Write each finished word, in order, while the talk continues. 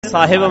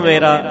ਸਾਹਿਬ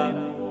ਮੇਰਾ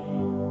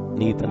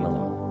ਨੀਤ ਨਾ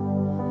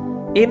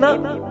ਇਹ ਨਾ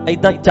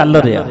ਏਦਾਂ ਚੱਲ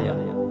ਰਿਹਾ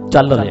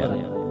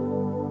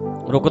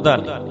ਰੁਕਦਾ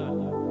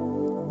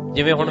ਨਹੀਂ।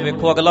 ਜਿਵੇਂ ਹੁਣ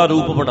ਵੇਖੋ ਅਗਲਾ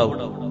ਰੂਪ ਬਣਾਓ,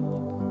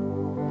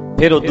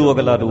 ਫਿਰ ਉਦੋਂ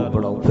ਅਗਲਾ ਰੂਪ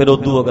ਬਣਾਓ, ਫਿਰ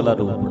ਉਦੋਂ ਅਗਲਾ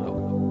ਰੂਪ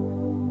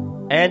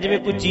ਬਣਾਓ। ਐ ਜਿਵੇਂ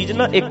ਕੋਈ ਚੀਜ਼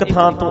ਨਾ ਇੱਕ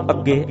ਥਾਂ ਤੋਂ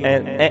ਅੱਗੇ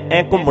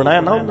ਐ ਘੁੰਮਣਾ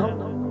ਹੈ ਨਾ,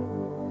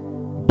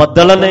 ਉਹਨੇ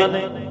ਬੱਦਲ ਨੇ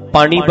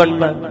ਪਾਣੀ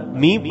ਬਣਨਾ,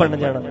 ਮੀਂਹ ਬਣ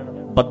ਜਾਣਾ,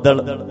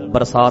 ਬੱਦਲ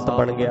ਬਰਸਾਤ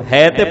ਬਣ ਗਿਆ।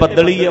 ਹੈ ਤੇ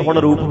ਬੱਦਲ ਹੀ ਹੈ, ਹੁਣ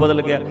ਰੂਪ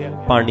ਬਦਲ ਗਿਆ,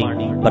 ਪਾਣੀ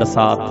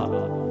ਬਰਸਾਤ।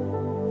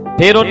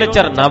 ਫਿਰ ਉਹਨੇ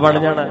ਝਰਨਾ ਬਣ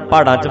ਜਾਣਾ,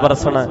 ਪਹਾੜਾਂ 'ਚ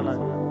ਵਰਸਣਾ,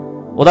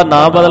 ਉਹਦਾ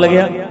ਨਾਂ ਬਦਲ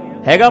ਗਿਆ,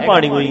 ਹੈਗਾ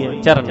ਪਾਣੀ ਹੋਈ ਹੈ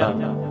ਝਰਨਾ।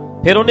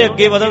 ਫਿਰ ਉਹਨੇ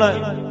ਅੱਗੇ ਵਧਣਾ,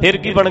 ਫਿਰ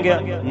ਕੀ ਬਣ ਗਿਆ,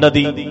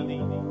 ਨਦੀ,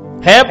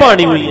 ਹੈ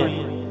ਪਾਣੀ ਹੋਈ ਹੈ।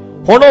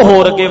 ਹੁਣ ਉਹ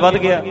ਹੋਰ ਅੱਗੇ ਵੱਧ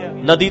ਗਿਆ,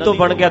 ਨਦੀ ਤੋਂ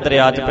ਬਣ ਗਿਆ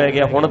ਦਰਿਆ 'ਚ ਪੈ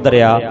ਗਿਆ, ਹੁਣ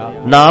ਦਰਿਆ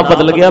ਨਾਂ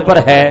ਬਦਲ ਗਿਆ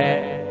ਪਰ ਹੈ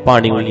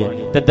ਪਾਣੀ ਹੋਈ ਹੈ।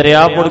 ਤੇ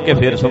ਦਰਿਆ ਮੁੜ ਕੇ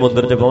ਫਿਰ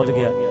ਸਮੁੰਦਰ 'ਚ ਪਹੁੰਚ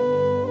ਗਿਆ,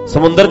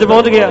 ਸਮੁੰਦਰ 'ਚ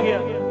ਪਹੁੰਚ ਗਿਆ,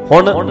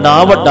 ਹੁਣ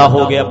ਨਾਂ ਵੱਡਾ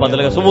ਹੋ ਗਿਆ, ਬਦਲ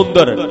ਗਿਆ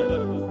ਸਮੁੰਦਰ,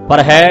 ਪਰ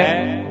ਹੈ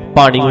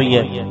ਪਾਣੀ ਹੋਈ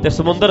ਹੈ। ਤੇ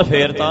ਸਮੁੰਦਰ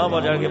ਫੇਰ ਤਾਂ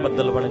ਵਜਾ ਕੇ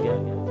ਬੱਦਲ ਬਣ ਗਿਆ,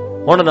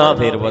 ਹੁਣ ਨਾਂ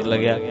ਫੇਰ ਬਦਲ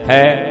ਗਿਆ,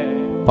 ਹੈ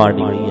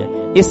ਪਾਣੀ ਹੋਈ ਹੈ।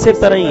 ਇਸੇ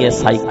ਤਰ੍ਹਾਂ ਹੀ ਹੈ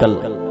ਸਾਈਕਲ,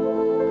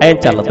 ਐ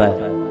ਚੱਲਦਾ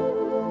ਹੈ।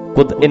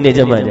 ਖੁਦ ਇਹ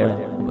ਨਿਯਮ ਹੈ ਜਿਹੜਾ,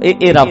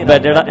 ਇਹ ਰੱਬ ਹੈ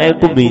ਜਿਹੜਾ ਐ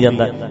ਘੁੰਮੀ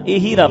ਜਾਂਦਾ।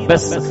 ਇਹੀ ਰੱਬ ਹੈ,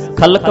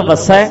 ਖਲਕ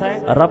ਵਸੈ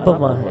ਰੱਬ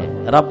ਮਾਹੈ,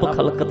 ਰੱਬ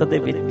ਖਲਕਤ ਦੇ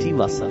ਵਿੱਚ ਹੀ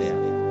ਵਸ ਰਿਹਾ।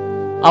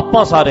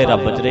 ਆਪਾਂ ਸਾਰੇ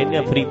ਰੱਬ 'ਚ ਰਹਿੰਦੇ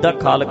ਹਾਂ। ਫਰੀਦਾ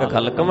ਖਾਲਕ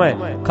ਖਲਕ ਮੈਂ,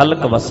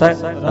 ਖਲਕ ਵਸੈ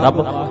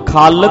ਰੱਬ,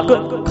 ਖਾਲਕ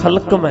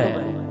ਖਲਕ ਮੈਂ,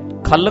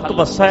 ਖਲਕ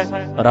ਵਸੈ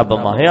ਰੱਬ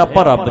ਮਾਹੈ।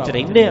 ਆਪਾਂ ਰੱਬ 'ਚ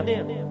ਰਹਿੰਦੇ ਹਾਂ।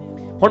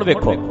 ਹੁਣ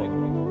ਵੇਖੋ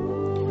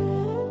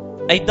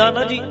ਏਦਾਂ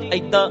ਨਾ ਜੀ,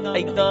 ਏਦਾਂ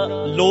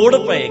ਲੋੜ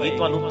ਪਏਗੀ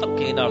ਤੁਹਾਨੂੰ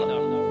ਧੱਕੇ ਨਾਲ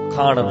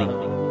ਖਾਣ ਦੀ।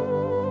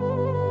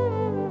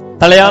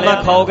 ਤਲਿਆ ਨਾ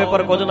ਖਾਓਗੇ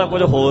ਪਰ ਕੁਝ ਨਾ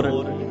ਕੁਝ ਹੋਰ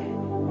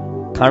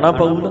ਖਾਣਾ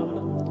ਪਊ ਨਾ।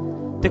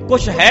 ਤੇ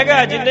ਕੁਛ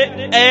ਹੈਗਾ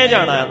ਜਿਹਨੇ ਐ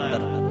ਜਾਣਾ,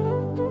 ਅੰਦਰ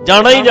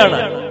ਜਾਣਾ ਹੀ ਜਾਣਾ,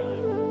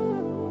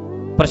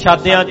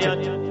 ਪ੍ਰਸ਼ਾਦਿਆਂ 'ਚ,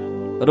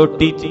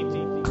 ਰੋਟੀ 'ਚ,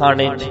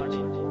 ਖਾਣੇ 'ਚ,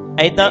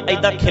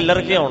 ਏਦਾਂ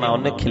ਖਿਲਰ ਕੇ ਆਉਣਾ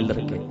ਉਹਨੇ, ਖਿਲਰ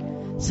ਕੇ।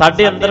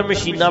 ਸਾਡੇ ਅੰਦਰ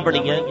ਮਸ਼ੀਨਾਂ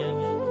ਬਣੀਆਂ,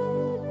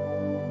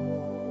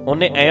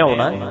 ਉਹਨੇ ਐ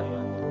ਆਉਣਾ,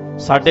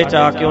 ਸਾਡੇ 'ਚ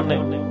ਆ ਕੇ ਉਹਨੇ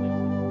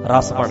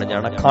ਰਸ ਬਣ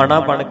ਜਾਣਾ, ਖਾਣਾ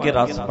ਬਣ ਕੇ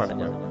ਰਸ ਬਣ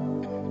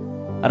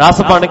ਜਾਣਾ,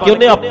 ਰਸ ਬਣ ਕੇ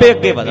ਉਹਨੇ ਆਪੇ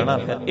ਅੱਗੇ ਵਧਣਾ।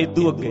 ਫਿਰ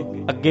ਇਦੂ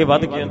ਅੱਗੇ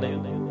ਵੱਧ ਕੇ ਉਹਨੇ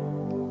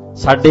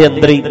ਸਾਡੇ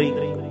ਅੰਦਰ ਹੀ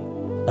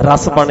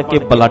ਰਸ ਬਣ ਕੇ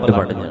ਬਲੱਡ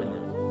ਬਣ ਜਾਣਾ,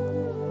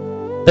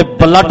 ਤੇ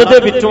ਬਲੱਡ ਦੇ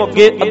ਵਿੱਚੋਂ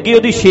ਅੱਗੇ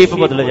ਉਹਦੀ ਸ਼ੇਪ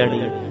ਬਦਲ ਜਾਣੀ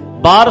ਹੈ।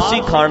 ਬਾਹਰ ਸੀ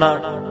ਖਾਣਾ,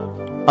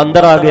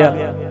 ਅੰਦਰ ਆ ਗਿਆ,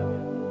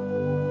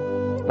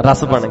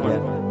 ਰਸ ਬਣ ਗਿਆ,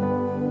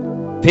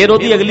 ਫਿਰ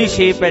ਉਹਦੀ ਅਗਲੀ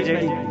ਸ਼ੇਪ ਹੈ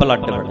ਜਿਹੜੀ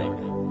ਬਲੱਡ ਬਣੇ।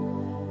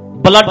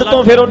 ਬਲੱਡ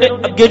ਤੋਂ ਫਿਰ ਉਹਨੇ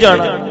ਅੱਗੇ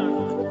ਜਾਣਾ,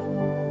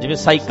 ਜਿਵੇਂ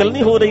ਸਾਈਕਲ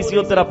ਨਹੀਂ ਹੋ ਰਹੀ ਸੀ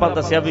ਉੱਧਰ, ਆਪਾਂ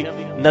ਦੱਸਿਆ ਵੀ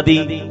ਨਦੀ,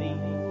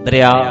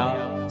 ਦਰਿਆ,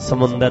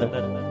 ਸਮੁੰਦਰ,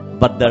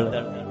 ਬੱਦਲ,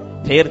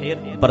 ਫਿਰ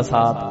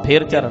ਬਰਸਾਤ,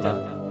 ਫਿਰ ਝਰਨਾ,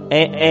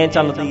 ਐ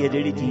ਚੱਲਦੀ ਹੈ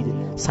ਜਿਹੜੀ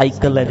ਚੀਜ਼।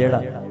 ਸਾਈਕਲ ਹੈ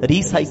ਜਿਹੜਾ,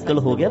 ਰੀਸਾਈਕਲ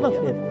ਹੋ ਗਿਆ ਨਾ।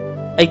 ਫਿਰ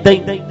ਏਦਾਂ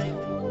ਹੀ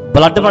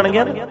ਬਲੱਡ ਬਣ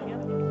ਗਿਆ ਨਾ,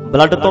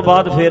 ਬਲੱਡ ਤੋਂ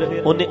ਬਾਅਦ ਫਿਰ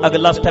ਉਹਨੇ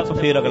ਅਗਲਾ ਸਟੈਪ,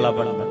 ਫਿਰ ਅਗਲਾ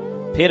ਬਣਨਾ,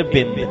 ਫਿਰ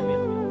ਬਿੰਦ,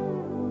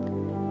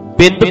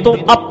 ਬਿੰਦ ਤੋਂ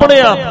ਆਪਣੇ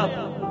ਆਪ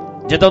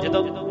ਜਦੋਂ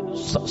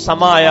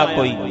ਸਮਾਂ ਆਇਆ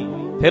ਕੋਈ,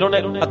 ਫਿਰ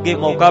ਉਹਨੇ ਅੱਗੇ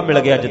ਮੌਕਾ ਮਿਲ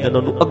ਗਿਆ ਜਿੱਦਣ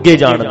ਉਹਨੂੰ ਅੱਗੇ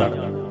ਜਾਣ ਦਾ,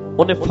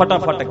 ਉਹਨੇ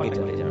ਫਟਾਫਟ ਅੱਗੇ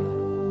ਚਲੇ ਜਾਣਾ।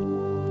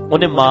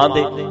 ਉਹਨੇ ਮਾਂ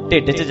ਦੇ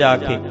ਢਿੱਡ 'ਚ ਜਾ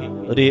ਕੇ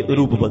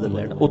ਰੂਪ ਬਦਲ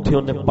ਲੈਣਾ, ਉੱਥੇ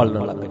ਉਹਨੇ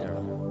ਪਲਣ ਲੱਗ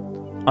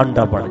ਜਾਣਾ,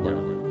 ਅੰਡਾ ਬਣ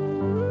ਜਾਣਾ,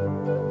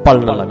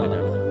 ਪਲਣ ਲੱਗ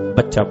ਜਾਣਾ,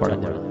 ਬੱਚਾ ਬਣ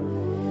ਜਾਣਾ।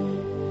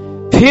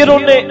 ਫਿਰ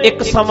ਉਹਨੇ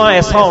ਇੱਕ ਸਮਾਂ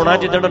ਐਸਾ ਹੋਣਾ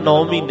ਜਿੱਦਣ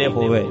 9 ਮਹੀਨੇ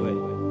ਹੋਵੇ,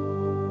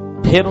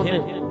 ਫਿਰ ਉਹਨੇ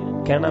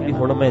ਕਹਿਣਾ ਵੀ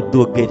ਹੁਣ ਮੈਂ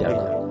ਇਦੋਂ ਅੱਗੇ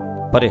ਜਾਣਾ,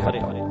 ਪਰੇ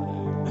ਹਟਾ,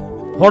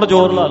 ਹੁਣ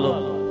ਜ਼ੋਰ ਲਾ ਲਓ,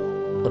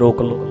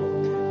 ਰੋਕ ਲਓ।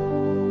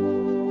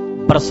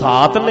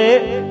 ਬਰਸਾਤ ਨੇ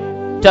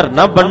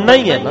ਝਰਨਾ ਬਣਨਾ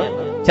ਹੀ ਹੈ ਨਾ,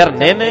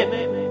 ਝਰਨੇ ਨੇ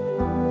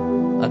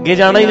ਅੱਗੇ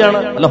ਜਾਣਾ ਹੀ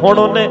ਜਾਣਾ। ਹੁਣ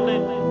ਉਹਨੇ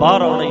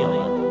ਬਾਹਰ ਆਉਣਾ ਹੀ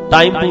ਆਉਣਾ,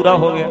 ਟਾਈਮ ਪੂਰਾ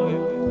ਹੋ ਗਿਆ,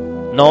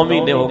 9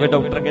 ਮਹੀਨੇ ਹੋ ਗਏ,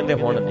 ਡਾਕਟਰ ਕਹਿੰਦੇ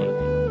ਹੁਣ ਨਹੀਂ,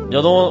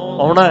 ਜਦੋਂ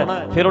ਆਉਣਾ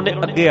ਫਿਰ ਉਹਨੇ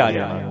ਅੱਗੇ ਆ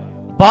ਜਾਣਾ।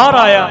 ਬਾਹਰ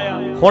ਆਇਆ,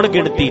 ਹੁਣ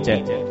ਗਿਣਤੀ 'ਚ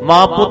ਹੈ,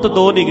 ਮਾਂ ਪੁੱਤ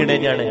 2 ਨਹੀਂ ਗਿਣੇ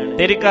ਜਾਣੇ।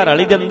 ਤੇਰੀ ਘਰ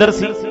ਵਾਲੀ ਦੇ ਅੰਦਰ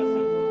ਸੀ,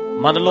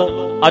 ਮੰਨ ਲਓ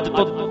ਅੱਜ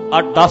ਤੋਂ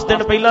 10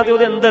 ਦਿਨ ਪਹਿਲਾਂ ਤੇ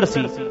ਉਹਦੇ ਅੰਦਰ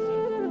ਸੀ,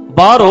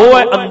 ਬਾਹਰ ਉਹ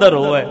ਹੈ, ਅੰਦਰ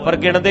ਉਹ ਹੈ, ਪਰ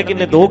ਗਿਣਦੇ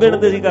ਕਿੰਨੇ? 2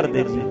 ਗਿਣਦੇ ਸੀ,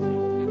 ਕਰਦੇ ਸੀ,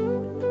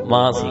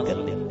 ਮਾਂ ਸੀ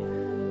ਇਕੱਲੀ,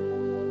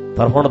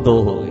 ਪਰ ਹੁਣ 2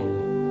 ਹੋ ਗਏ,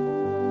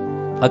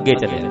 ਅੱਗੇ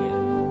ਚਲੇ ਗਏ।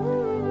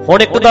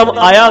 ਹੁਣ ਇੱਕਦਮ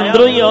ਆਇਆ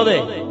ਅੰਦਰੋਂ ਹੀ ਆ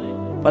ਉਹਦੇ,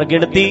 ਪਰ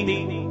ਗਿਣਤੀ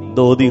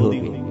 2 ਦੀ ਹੋ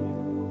ਗਈ,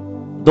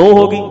 2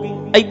 ਹੋ ਗਈ।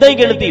 ਏਦਾਂ ਹੀ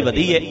ਗਿਣਤੀ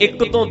ਵਧੀ ਹੈ,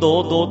 1 ਤੋਂ 2,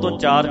 2 ਤੋਂ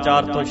 4,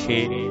 4 ਤੋਂ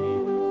 6,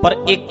 ਪਰ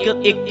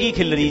ਇੱਕ ਹੀ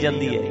ਖਿਲਰੀ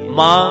ਜਾਂਦੀ ਹੈ।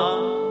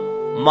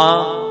 ਮਾਂ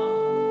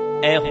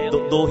ਐ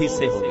 2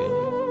 ਹਿੱਸੇ ਹੋ ਗਏ,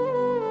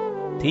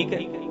 ਠੀਕ ਹੈ।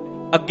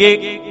 ਅੱਗੇ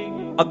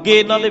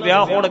ਇਹਨਾਂ ਦੇ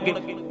ਵਿਆਹ ਹੋਣ, ਅੱਗੇ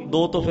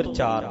 2 ਤੋਂ ਫਿਰ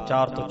 4,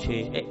 4 ਤੋਂ 6,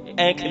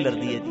 ਐ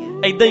ਖਿਲਰਦੀ ਹੈ।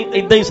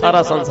 ਏਦਾਂ ਹੀ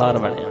ਸਾਰਾ ਸੰਸਾਰ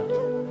ਬਣਿਆ,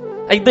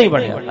 ਏਦਾਂ ਹੀ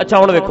ਬਣਿਆ। ਅੱਛਾ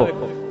ਹੁਣ ਵੇਖੋ,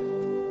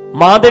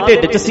 ਮਾਂ ਦੇ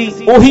ਢਿੱਡ 'ਚ ਸੀ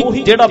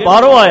ਉਹੀ ਜਿਹੜਾ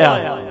ਬਾਹਰੋਂ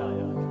ਆਇਆ,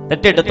 ਤੇ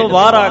ਢਿੱਡ ਤੋਂ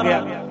ਬਾਹਰ ਆ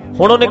ਗਿਆ।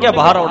 ਹੁਣ ਉਹਨੇ ਕਿਹਾ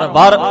ਬਾਹਰ ਆਉਣਾ,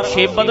 ਬਾਹਰ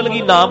ਸ਼ੇਪ ਬਦਲ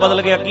ਗਈ, ਨਾਂ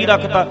ਬਦਲ ਗਿਆ। ਕੀ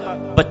ਰੱਖਤਾ?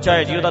 ਬੱਚਾ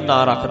ਹੈ ਜੀ, ਉਹਦਾ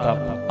ਨਾਂ ਰੱਖਤਾ,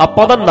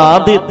 ਆਪਾਂ ਉਹਦਾ ਨਾਂ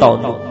ਦੇ ਦਿੱਤਾ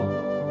ਉਹਨੂੰ।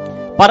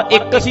 ਪਰ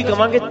ਇੱਕ ਅਸੀਂ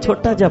ਕਵਾਂਗੇ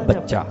ਛੋਟਾ ਜਿਹਾ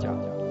ਬੱਚਾ,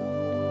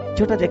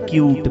 ਛੋਟਾ ਜਿਹਾ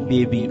ਕਿਊਟ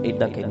ਬੇਬੀ,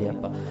 ਏਦਾਂ ਕਹਿੰਦੇ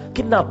ਆਪਾਂ,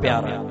 ਕਿੰਨਾ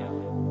ਪਿਆਰਾ।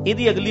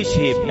 ਇਹਦੀ ਅਗਲੀ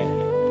ਸ਼ੇਪ ਹੈ,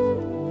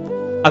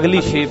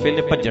 ਅਗਲੀ ਸ਼ੇਪ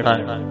ਇਹਨੇ ਭੱਜਣਾ,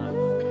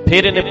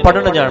 ਫਿਰ ਇਹਨੇ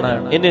ਪੜਨ ਜਾਣਾ,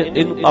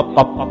 ਇਹਨੂੰ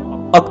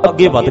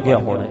ਅੱਗੇ ਵੱਧ ਗਿਆ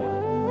ਹੋਣਾ।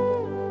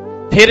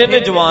 ਫਿਰ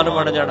ਇਹਨੇ ਜਵਾਨ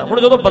ਬਣ ਜਾਣਾ।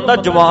 ਹੁਣ ਜਦੋਂ ਬੰਦਾ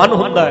ਜਵਾਨ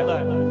ਹੁੰਦਾ ਹੈ,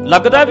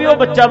 ਲੱਗਦਾ ਵੀ ਉਹ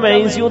ਬੱਚਾ ਮੈਂ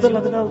ਹੀ ਸੀ, ਉਹ ਤਾਂ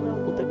ਲੱਗਦਾ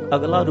ਉਹ ਤੇ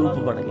ਅਗਲਾ ਰੂਪ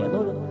ਬਣ ਗਿਆ ਨਾ।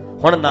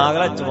 ਹੁਣ ਨਾ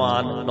ਅਗਲਾ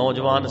ਜਵਾਨ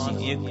ਨੌਜਵਾਨ ਸੀ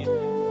ਜੀ,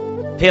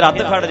 ਫਿਰ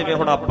ਅੱਧ ਖੜ, ਜਿਵੇਂ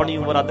ਹੁਣ ਆਪਣੀ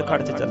ਉਮਰ ਅੱਧ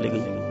ਖੜ ਚ ਚੱਲ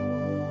ਗਈ।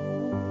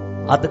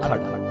 ਅੱਧ ਖੜ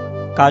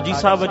ਕਾਜੀ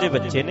ਸਾਹਿਬ ਅਜੇ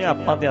ਬੱਚੇ ਨੇ,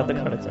 ਆਪਾਂ ਤੇ ਅੱਧ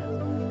ਖੜ ਚ।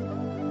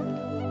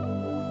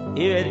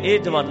 ਇਹ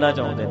ਜਵਾਨਾਂ ਚ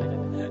ਆਉਂਦੇ ਨੇ,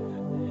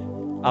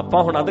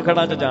 ਆਪਾਂ ਹੁਣ ਅੱਧ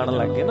ਖੜਾਂ ਚ ਜਾਣ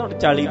ਲੱਗ ਗਏ ਨਾ। ਹੁਣ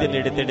 40 ਦੇ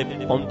ਨੇੜੇ ਤੇੜੇ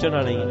ਪਹੁੰਚਣ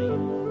ਵਾਲੇ ਆ।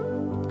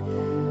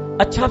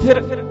 ਅੱਛਾ,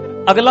 ਫਿਰ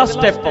ਅਗਲਾ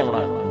ਸਟੈਪ ਆਉਣਾ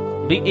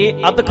ਵੀ ਇਹ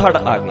ਅੱਧ ਖੜ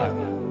ਆ ਗਿਆ,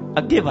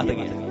 ਅੱਗੇ ਵੱਧ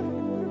ਗਿਆ।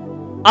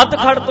 ਅੱਧ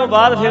ਖੜ ਤੋਂ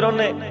ਬਾਅਦ ਫਿਰ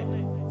ਉਹਨੇ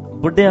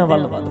ਬੁੱਢਿਆਂ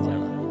ਵੱਲ ਵੱਧ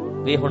ਜਾਣਾ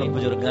ਵੀ ਹੁਣ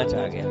ਬਜ਼ੁਰਗਾਂ ਚ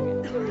ਆ ਗਿਆ।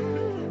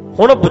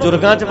 ਹੁਣ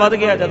ਬਜ਼ੁਰਗਾਂ ਚ ਵੱਧ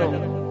ਗਿਆ ਜਦੋਂ,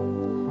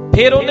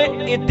 ਫਿਰ ਉਹਨੇ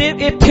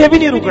ਇੱਥੇ ਵੀ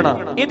ਨਹੀਂ ਰੁਕਣਾ,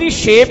 ਇਹਦੀ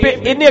ਸ਼ੇਪ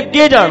ਇਹਨੇ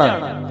ਅੱਗੇ ਜਾਣਾ।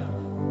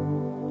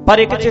 ਪਰ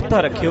ਇੱਕ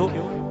ਚੇਤਾ ਰੱਖਿਓ,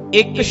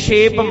 ਇੱਕ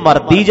ਸ਼ੇਪ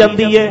ਮਰਦੀ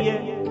ਜਾਂਦੀ ਹੈ,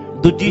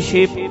 ਦੂਜੀ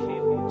ਸ਼ੇਪ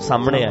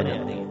ਸਾਹਮਣੇ ਆ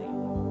ਜਾਂਦੀ ਹੈ।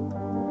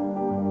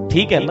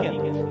 ਠੀਕ ਹੈ ਨਾ?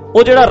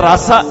 ਉਹ ਜਿਹੜਾ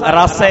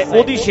ਰਸ ਹੈ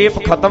ਉਹਦੀ ਸ਼ੇਪ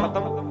ਖਤਮ,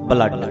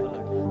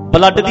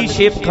 ਬਲੱਡ ਦੀ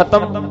ਸ਼ੇਪ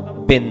ਖਤਮ,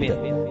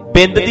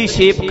 ਬਿੰਦ ਦੀ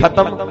ਸ਼ੇਪ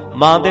ਖਤਮ,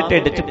 ਮਾਂ ਦੇ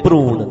ਢਿੱਡ 'ਚ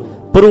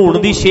ਭਰੂਣ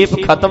ਦੀ ਸ਼ੇਪ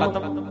ਖਤਮ,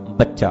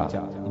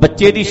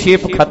 ਬੱਚੇ ਦੀ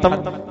ਸ਼ੇਪ ਖਤਮ,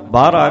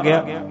 ਬਾਹਰ ਆ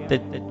ਗਿਆ ਤੇ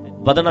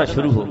ਵਧਣਾ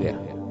ਸ਼ੁਰੂ ਹੋ ਗਿਆ।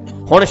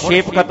 ਹੁਣ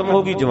ਸ਼ੇਪ ਖਤਮ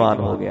ਹੋ ਗਈ, ਜਵਾਨ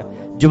ਹੋ ਗਿਆ।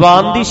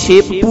 ਜਵਾਨ ਦੀ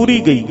ਸ਼ੇਪ ਪੂਰੀ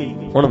ਗਈ,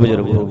 ਹੁਣ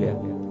ਬਜ਼ੁਰਗ ਹੋ ਗਿਆ।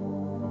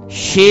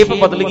 ਸ਼ੇਪ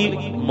ਬਦਲ ਗਈ,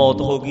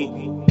 ਮੌਤ ਹੋ ਗਈ,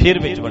 ਫਿਰ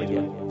ਵਿੱਚ ਬਣ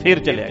ਗਿਆ, ਫਿਰ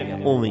ਚਲਿਆ ਗਿਆ।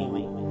 ਉਵੇਂ ਹੀ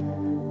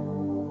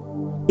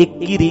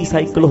ਇੱਕ ਹੀ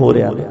ਰੀਸਾਈਕਲ ਹੋ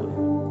ਰਿਹਾ,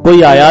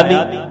 ਕੋਈ ਆਇਆ ਨਹੀਂ,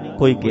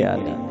 ਕੋਈ ਗਿਆ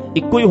ਨਹੀਂ,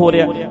 ਇੱਕੋ ਹੀ ਹੋ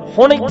ਰਿਹਾ।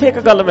 ਹੁਣ ਇੱਥੇ ਇੱਕ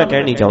ਗੱਲ ਮੈਂ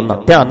ਕਹਿਣੀ ਚਾਹੁੰਦਾ,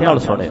 ਧਿਆਨ ਨਾਲ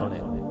ਸੁਣਿਓ।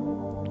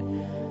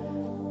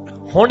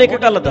 ਹੁਣ ਇੱਕ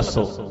ਗੱਲ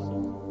ਦੱਸੋ,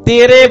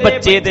 ਤੇਰੇ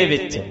ਬੱਚੇ ਦੇ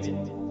ਵਿੱਚ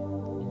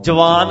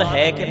ਜਵਾਨ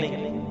ਹੈ ਕਿ ਨਹੀਂ?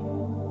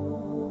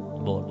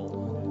 ਬੋਲ।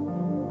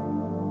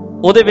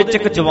 ਉਹਦੇ ਵਿੱਚ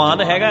ਇੱਕ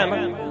ਜਵਾਨ ਹੈਗਾ ਨਾ,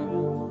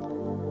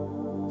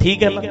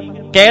 ਠੀਕ ਹੈ ਨਾ?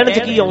 ਕਹਿਣ 'ਚ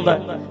ਕੀ ਆਉਂਦਾ?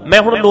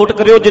 ਮੈਂ ਹੁਣ ਨੋਟ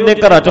ਕਰਿਓ, ਜਿੰਨੇ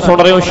ਘਰਾਂ 'ਚ ਸੁਣ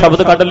ਰਹੇ ਹੋ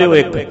ਸ਼ਬਦ ਕੱਢ ਲਿਓ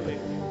ਇੱਕ।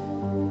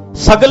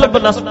 ਸਗਲ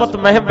ਬਨਸਪਤ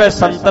ਮਹਿ ਬੈ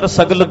ਸੰਤਰ,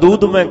 ਸਗਲ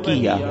ਦੂਧ ਮੈਂ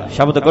ਕੀਆ।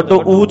 ਸ਼ਬਦ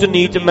ਕੱਢੋ। ਊਚ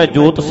ਨੀਚ ਮੈਂ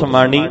ਜੋਤ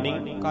ਸਮਾਣੀ,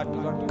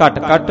 ਘਟ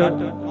ਘਟ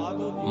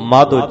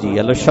ਮਾਧੋ ਜੀ।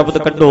 ਹਲੋ ਸ਼ਬਦ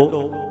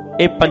ਕੱਢੋ,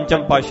 ਇਹ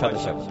ਪੰਚਮ ਪਾਤਸ਼ਾਹ ਦਾ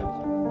ਸ਼ਬਦ।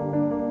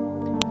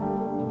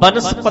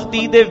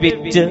 ਬਨਸਪਤੀ ਦੇ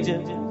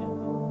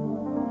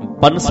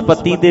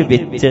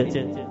ਵਿੱਚ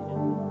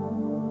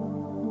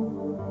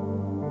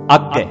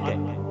ਅੱਗ ਹੈ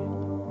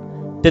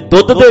ਤੇ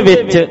ਦੁੱਧ ਦੇ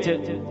ਵਿੱਚ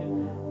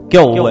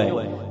ਘਿਓ ਹੈ।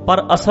 ਪਰ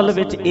ਅਸਲ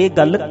ਵਿੱਚ ਇਹ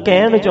ਗੱਲ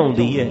ਕਹਿਣ ਚ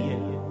ਆਉਂਦੀ ਹੈ,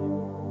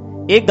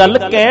 ਇਹ ਗੱਲ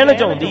ਕਹਿਣ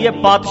ਚ ਆਉਂਦੀ ਹੈ।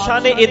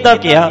 ਪਾਤਸ਼ਾਹ ਨੇ ਏਦਾਂ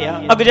ਕਿਹਾ,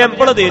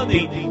 ਐਗਜ਼ੈਂਪਲ ਦੇ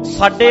ਦਿੱਤੀ।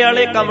 ਸਾਡੇ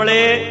ਵਾਲੇ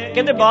ਕਮਲੇ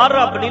ਕਹਿੰਦੇ ਬਾਹਰ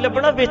ਰੱਬ ਨਹੀਂ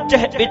ਲੱਭਣਾ,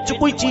 ਵਿੱਚ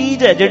ਕੋਈ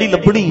ਚੀਜ਼ ਹੈ ਜਿਹੜੀ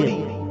ਲੱਭਣੀ ਹੈ।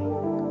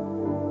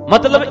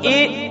 ਮਤਲਬ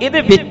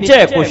ਇਹਦੇ ਵਿੱਚ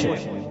ਹੈ ਕੁਛ,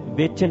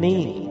 ਵਿੱਚ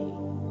ਨਹੀਂ,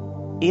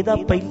 ਇਹਦਾ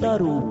ਪਹਿਲਾ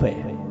ਰੂਪ ਹੈ।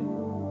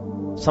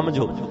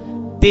 ਸਮਝੋ।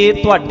 ਤੇ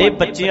ਤੁਹਾਡੇ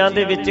ਬੱਚਿਆਂ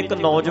ਦੇ ਵਿੱਚ ਇੱਕ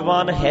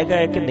ਨੌਜਵਾਨ ਹੈਗਾ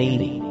ਹੈ ਕਿ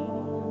ਨਹੀਂ?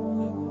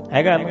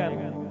 ਹੈਗਾ ਨਾ?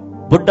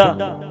 ਬੁੱਢਾ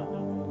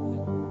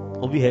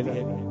ਉਹ ਵੀ ਹੈਗਾ।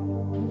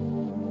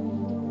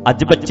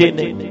 ਅੱਜ ਬੱਚੇ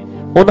ਨੇ,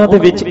 ਉਹਨਾਂ ਦੇ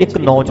ਵਿੱਚ ਇੱਕ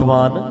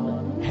ਨੌਜਵਾਨ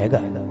ਹੈਗਾ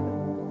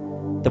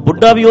ਤੇ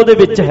ਬੁੱਢਾ ਵੀ ਉਹਦੇ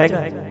ਵਿੱਚ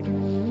ਹੈਗਾ।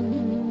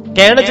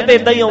 ਕਹਿਣ 'ਚ ਤਾਂ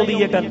ਏਦਾਂ ਹੀ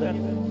ਆਉਂਦੀ ਹੈ ਗੱਲ,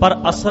 ਪਰ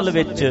ਅਸਲ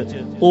ਵਿੱਚ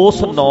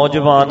ਉਸ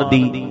ਨੌਜਵਾਨ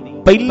ਦੀ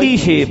ਪਹਿਲੀ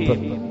ਸ਼ੇਪ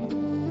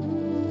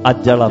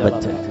ਅੱਜ ਵਾਲਾ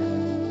ਬੱਚਾ ਹੈ।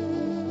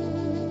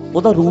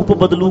 ਉਹਦਾ ਰੂਪ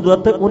ਬਦਲੂਗਾ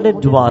ਤੇ ਉਹਨੇ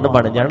ਜਵਾਨ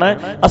ਬਣ ਜਾਣਾ।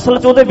 ਅਸਲ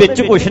 'ਚ ਉਹਦੇ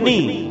ਵਿੱਚ ਕੁਛ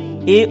ਨਹੀਂ,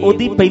 ਇਹ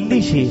ਉਹਦੀ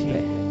ਪਹਿਲੀ ਸ਼ੇਪ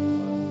ਹੈ।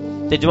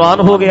 ਤੇ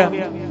ਜਵਾਨ ਹੋ ਗਿਆ,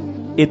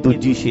 ਇਹ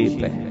ਦੂਜੀ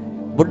ਸ਼ੇਪ ਹੈ।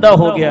 ਬੁੱਢਾ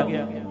ਹੋ ਗਿਆ,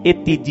 ਇਹ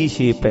ਤੀਜੀ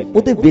ਸ਼ੇਪ ਹੈ।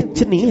 ਉਹਦੇ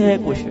ਵਿੱਚ ਨਹੀਂ ਹੈ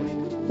ਕੁਛ,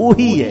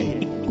 ਉਹੀ ਹੈ,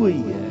 ਇੱਕੋ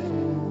ਹੀ ਹੈ।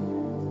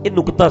 ਇਹ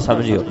ਨੁਕਤਾ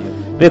ਸਮਝਿਓ।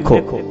 ਵੇਖੋ,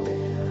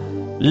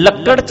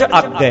 ਲੱਕੜ 'ਚ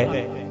ਅੱਗ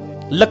ਹੈ,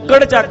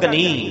 ਲੱਕੜ 'ਚ ਅੱਗ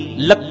ਨਹੀਂ,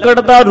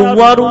 ਲੱਕੜ ਦਾ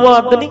ਰੂਆ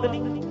ਅੱਗ ਨਹੀਂ।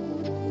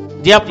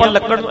 ਜੇ ਆਪਾਂ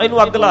ਲੱਕੜ ਨੂੰ,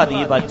 ਇਹਨੂੰ ਅੱਗ ਲਾ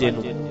ਦਈਏ ਬਾਜੇ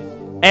ਨੂੰ,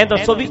 ਐਂ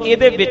ਦੱਸੋ ਵੀ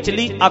ਇਹਦੇ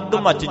ਵਿਚਲੀ ਅੱਗ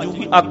ਮੱਚ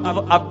ਜੂਗੀ?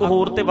 ਅੱਗ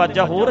ਹੋਰ ਤੇ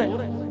ਵਾਜਾ ਹੋਰ ਹੈ?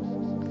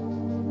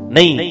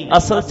 ਨਹੀਂ,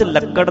 ਅਸਲ 'ਚ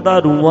ਲੱਕੜ ਦਾ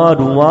ਰੂਆ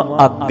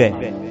ਅੱਗ ਹੈ।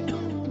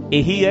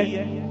 ਇਹੀ ਹੈ।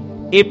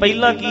 ਇਹ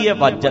ਪਹਿਲਾਂ ਕੀ ਹੈ?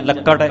 ਵਾਜਾ,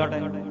 ਲੱਕੜ ਹੈ।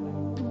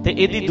 ਤੇ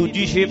ਇਹਦੀ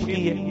ਦੂਜੀ ਸ਼ੇਪ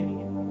ਕੀ ਹੈ?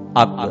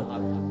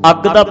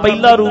 ਅੱਗ ਦਾ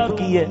ਪਹਿਲਾ ਰੂਪ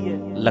ਕੀ ਹੈ?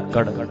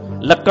 ਲੱਕੜ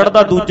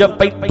ਦਾ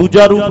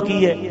ਦੂਜਾ ਰੂਪ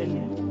ਕੀ ਹੈ?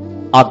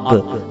 ਅੱਗ।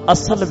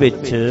 ਅਸਲ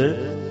ਵਿੱਚ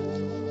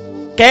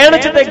ਕਹਿਣ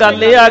 'ਚ ਤੇ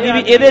ਗੱਲ ਇਹ ਆ ਗਈ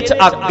ਵੀ ਇਹਦੇ 'ਚ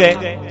ਅੱਗ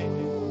ਹੈ।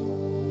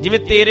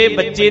 ਜਿਵੇਂ ਤੇਰੇ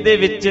ਬੱਚੇ ਦੇ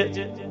ਵਿੱਚ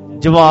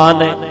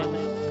ਜਵਾਨ ਹੈ,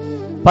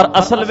 ਪਰ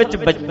ਅਸਲ ਵਿੱਚ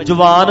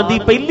ਜਵਾਨ ਦੀ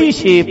ਪਹਿਲੀ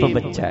ਸ਼ੇਪ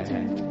ਬੱਚਾ ਹੈ।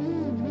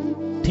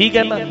 ਠੀਕ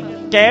ਹੈ ਨਾ?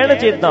 ਕਹਿਣ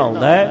 'ਚ ਏਦਾਂ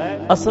ਆਉਂਦਾ ਹੈ,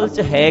 ਅਸਲ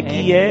 'ਚ ਹੈ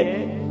ਕੀ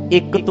ਹੈ?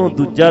 ਇੱਕ ਤੋਂ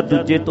ਦੂਜਾ,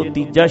 ਦੂਜੇ ਤੋਂ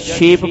ਤੀਜਾ,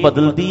 ਸ਼ੇਪ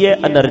ਬਦਲਦੀ ਹੈ,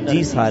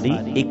 એનર્ਜੀ ਸਾਰੀ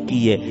ਇੱਕ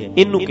ਹੀ ਹੈ।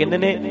 ਇਹਨੂੰ ਕਹਿੰਦੇ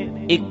ਨੇ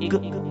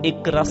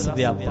ਇੱਕ ਰਸ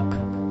ਵਿਆਪਕ,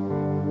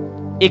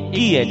 ਇੱਕ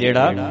ਹੀ ਹੈ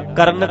ਜਿਹੜਾ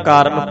ਕਰਨ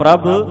ਕਾਰਨ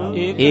ਪ੍ਰਭ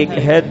ਏਕ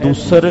ਹੈ,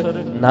 ਦੂਸਰ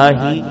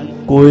ਨਾਹੀ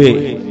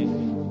ਕੋਏ।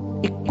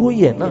 ਇੱਕੋ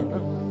ਹੀ ਹੈ ਨਾ।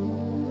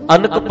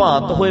 ਅਨਕ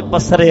ਭਾਂਤ ਹੋਏ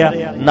ਪਸਰਿਆ,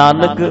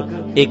 ਨਾਨਕ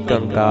ਏਕ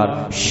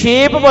ਓੰਕਾਰ।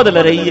 ਸ਼ੇਪ ਬਦਲ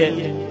ਰਹੀ ਹੈ,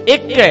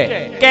 ਇੱਕ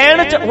ਹੈ।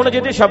 ਕਹਿਣ 'ਚ ਹੁਣ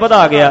ਜਿਹਦੇ ਸ਼ਬਦ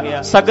ਆ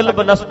ਗਿਆ, ਸਗਲ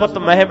ਬਨਸਪਤ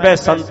ਮਹਿ ਬੈ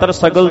ਸੰਤਰ,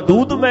 ਸਗਲ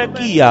ਦੂਧ ਮੈਂ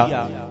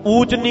ਕੀਆ।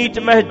 ਊਚ ਨੀਚ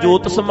ਮਹਿ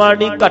ਜੋਤ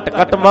ਸਮਾਣੀ, ਘਟ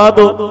ਘਟ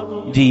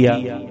ਮਾਧੋ ਜੀਆ।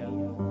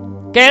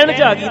 ਕਹਿਣ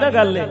 'ਚ ਆ ਗਈ ਨਾ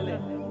ਗੱਲ।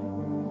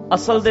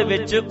 ਅਸਲ ਦੇ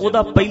ਵਿੱਚ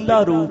ਉਹਦਾ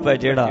ਪਹਿਲਾ ਰੂਪ ਹੈ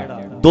ਜਿਹੜਾ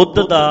ਦੁੱਧ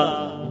ਦਾ,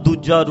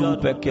 ਦੂਜਾ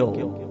ਰੂਪ ਹੈ ਘਿਓ।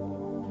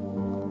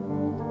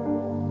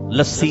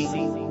 ਲੱਸੀ,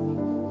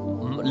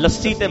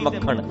 ਲੱਸੀ ਤੇ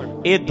ਮੱਖਣ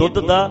ਇਹ ਦੁੱਧ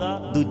ਦਾ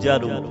ਦੂਜਾ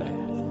ਰੂਪ ਹੈ।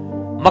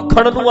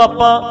 ਮੱਖਣ ਨੂੰ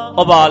ਆਪਾਂ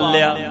ਉਬਾਲ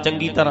ਲਿਆ,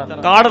 ਚੰਗੀ ਤਰ੍ਹਾਂ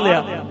ਕਾੜ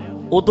ਲਿਆ,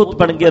 ਉਹ ਦੁੱਧ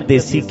ਬਣ ਗਿਆ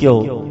ਦੇਸੀ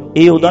ਘਿਓ,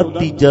 ਇਹ ਉਹਦਾ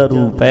ਤੀਜਾ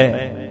ਰੂਪ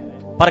ਹੈ।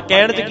 ਪਰ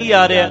ਕਹਿਣ 'ਚ ਕੀ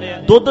ਆ ਰਿਹਾ,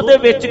 ਦੁੱਧ ਦੇ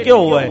ਵਿੱਚ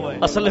ਘਿਓ ਹੈ,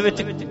 ਅਸਲ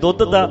ਵਿੱਚ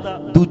ਦੁੱਧ ਦਾ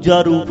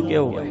ਦੂਜਾ ਰੂਪ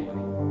ਘਿਓ ਹੈ।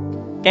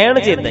 ਕਹਿਣ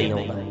 'ਚ ਏਦਾਂ ਹੀ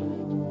ਆਉਂਦਾ,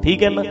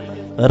 ਠੀਕ ਹੈ ਨਾ।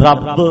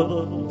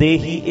 ਰੱਬ ਦੇ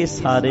ਹੀ ਇਹ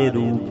ਸਾਰੇ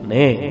ਰੂਪ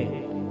ਨੇ,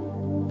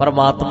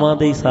 ਪਰਮਾਤਮਾ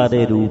ਦੇ ਹੀ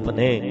ਸਾਰੇ ਰੂਪ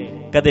ਨੇ,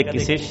 ਕਦੇ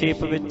ਕਿਸੇ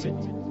ਸ਼ੇਪ ਵਿੱਚ,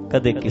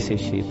 ਕਦੇ ਕਿਸੇ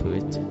ਸ਼ੇਪ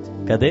ਵਿੱਚ,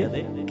 ਕਦੇ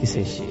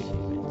ਕਿਸੇ ਸ਼ੇਪ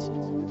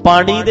ਵਿੱਚ।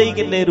 ਪਾਣੀ ਦੇ ਹੀ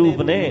ਕਿੰਨੇ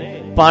ਰੂਪ ਨੇ,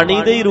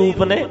 ਪਾਣੀ ਦੇ ਹੀ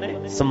ਰੂਪ ਨੇ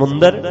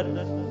ਸਮੁੰਦਰ,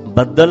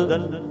 ਬੱਦਲ,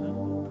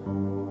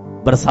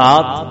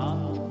 ਬਰਸਾਤ,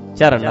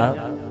 ਝਰਨਾ,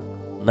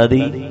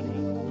 ਨਦੀ,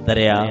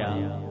 ਦਰਿਆ,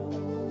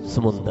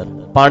 ਸਮੁੰਦਰ,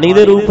 ਪਾਣੀ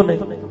ਦੇ ਰੂਪ ਨੇ,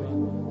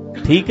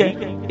 ਠੀਕ ਹੈ।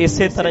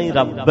 ਇਸੇ ਤਰ੍ਹਾਂ ਹੀ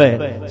ਰੱਬ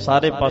ਹੈ,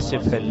 ਸਾਰੇ ਪਾਸੇ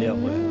ਫੈਲਿਆ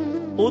ਹੋਇਆ,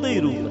 ਉਹਦੇ ਹੀ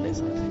ਰੂਪ ਨੇ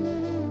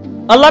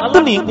ਸਾਰੇ, ਅਲੱਗ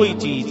ਨਹੀਂ ਕੋਈ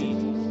ਚੀਜ਼।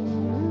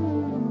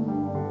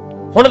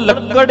 ਹੁਣ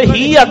ਲੱਕੜ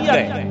ਹੀ ਅੱਗ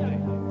ਹੈ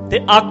ਤੇ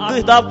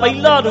ਅੱਗ ਦਾ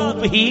ਪਹਿਲਾ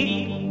ਰੂਪ ਹੀ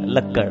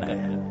ਲੱਕੜ ਹੈ।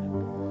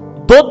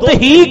 ਦੁੱਧ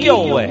ਹੀ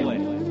ਘਿਓ ਹੈ,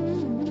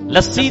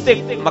 ਲੱਸੀ ਤੇ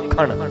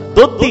ਮੱਖਣ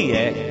ਦੁੱਧ ਹੀ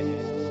ਹੈ,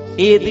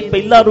 ਇਹ ਇਹਦੀ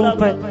ਪਹਿਲਾ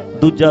ਰੂਪ ਹੈ,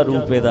 ਦੂਜਾ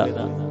ਰੂਪ ਇਹਦਾ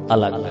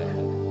ਅਲੱਗ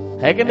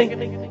ਹੈ ਕਿ ਨਹੀਂ?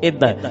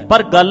 ਏਦਾਂ।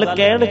 ਪਰ ਗੱਲ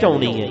ਕਹਿਣ 'ਚ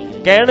ਆਉਣੀ ਹੈ,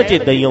 ਕਹਿਣ 'ਚ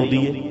ਏਦਾਂ ਹੀ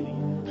ਆਉਂਦੀ ਹੈ।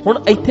 ਹੁਣ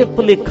ਇੱਥੇ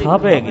ਭੁਲੇਖਾ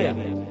ਪੈ ਗਿਆ,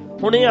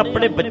 ਹੁਣ ਇਹ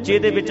ਆਪਣੇ ਬੱਚੇ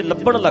ਦੇ ਵਿੱਚ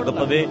ਲੱਭਣ ਲੱਗ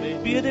ਪਵੇ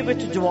ਵੀ ਇਹਦੇ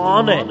ਵਿੱਚ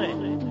ਜਵਾਨ ਹੈ,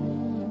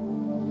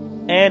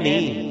 ਐ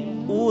ਨਹੀਂ।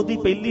 ਉਹ ਉਹਦੀ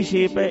ਪਹਿਲੀ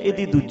ਸ਼ੇਪ ਹੈ,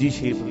 ਇਹਦੀ ਦੂਜੀ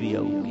ਸ਼ੇਪ ਵੀ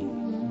ਆਊਗੀ,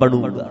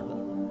 ਬਣੂਗਾ,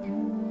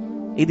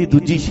 ਇਹਦੀ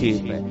ਦੂਜੀ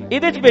ਸ਼ੇਪ ਹੈ,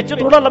 ਇਹਦੇ ਵਿੱਚ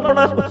ਥੋੜਾ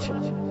ਲੱਭਣਾ ਕੁਛ।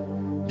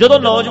 ਜਦੋਂ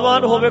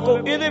ਨੌਜਵਾਨ ਹੋਵੇ ਕੋ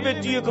ਇਹਦੇ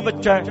ਵਿੱਚ ਹੀ ਇੱਕ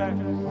ਬੱਚਾ ਹੈ,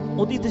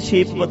 ਉਹਦੀ ਤੇ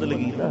ਸ਼ੇਪ ਬਦਲ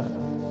ਗਈ ਨਾ।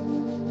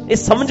 ਇਹ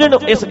ਸਮਝਣ,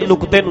 ਇਸ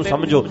ਨੁਕਤੇ ਨੂੰ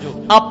ਸਮਝੋ,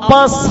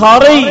 ਆਪਾਂ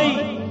ਸਾਰੇ ਹੀ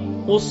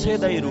ਉਸੇ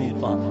ਦਾ ਹੀ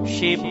ਰੂਪ ਆ,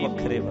 ਸ਼ੇਪ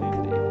ਵੱਖਰੇ ਵੱਖਰੇ।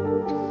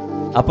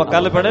 ਆਪਾਂ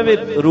ਕੱਲ ਪੜ੍ਹੇ ਵੀ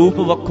ਰੂਪ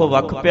ਵੱਖੋ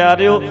ਵੱਖ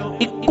ਪਿਆਰਿਓ,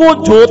 ਇੱਕੋ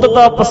ਜੋਤ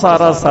ਦਾ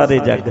ਪਸਾਰਾ ਸਾਰੇ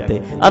ਜੱਗ ਤੇ,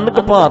 ਅਨਕ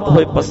ਭਾਂਤ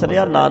ਹੋਏ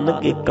ਪਸਰਿਆ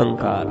ਨਾਨਕ ਏਕ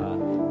ਓੰਕਾਰ।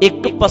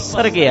 ਇੱਕ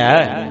ਪਸਰ ਗਿਆ,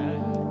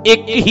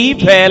 ਇੱਕ ਹੀ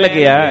ਫੈਲ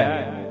ਗਿਆ,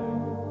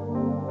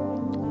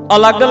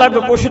 ਅਲੱਗ ਅਲੱਗ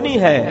ਕੁਛ ਨਹੀਂ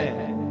ਹੈ,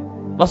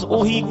 ਬਸ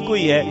ਉਹੀ ਇੱਕੋ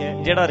ਹੀ ਹੈ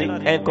ਜਿਹੜਾ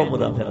ਐ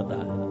ਘੁੰਮਦਾ ਫਿਰਦਾ,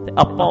 ਤੇ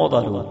ਆਪਾਂ ਉਹਦਾ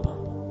ਰੂਪ,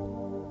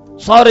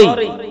 ਸਾਰੇ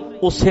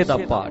ਉਸੇ ਦਾ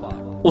ਪਾਰਟ,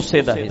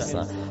 ਉਸੇ ਦਾ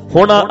ਹਿੱਸਾ।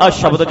 ਹੁਣ ਆ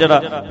ਸ਼ਬਦ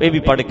ਜਿਹੜਾ ਇਹ ਵੀ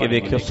ਪੜ੍ਹ ਕੇ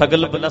ਵੇਖਿਓ,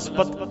 ਸਗਲ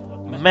ਬਨਸਪਤ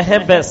ਮਹਿ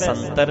ਬੈ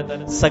ਸੰਤਰ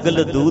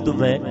ਸਗਲ ਦੂਧ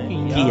ਮੈਂ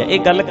ਕੀ ਹੈ। ਇਹ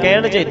ਗੱਲ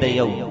ਕਹਿਣ 'ਚ ਏਦਾਂ ਹੀ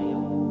ਆਊ,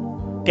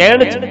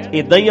 ਕਹਿਣ 'ਚ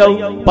ਏਦਾਂ ਹੀ ਆਊ,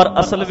 ਪਰ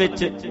ਅਸਲ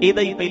ਵਿੱਚ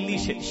ਇਹਦਾ ਹੀ ਪਹਿਲੀ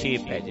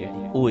ਸ਼ੇਪ ਹੈ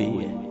ਜਿਹੜੀ, ਉਹ ਹੀ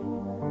ਹੈ,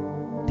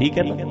 ਠੀਕ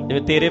ਹੈ ਨਾ।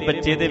 ਜਿਵੇਂ ਤੇਰੇ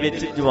ਬੱਚੇ ਦੇ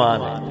ਵਿੱਚ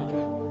ਜਵਾਨ ਹੈ,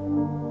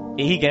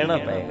 ਇਹੀ ਕਹਿਣਾ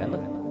ਪਏਗਾ ਨਾ,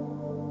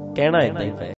 ਕਹਿਣਾ ਏਦਾਂ ਹੀ ਪਏਗਾ।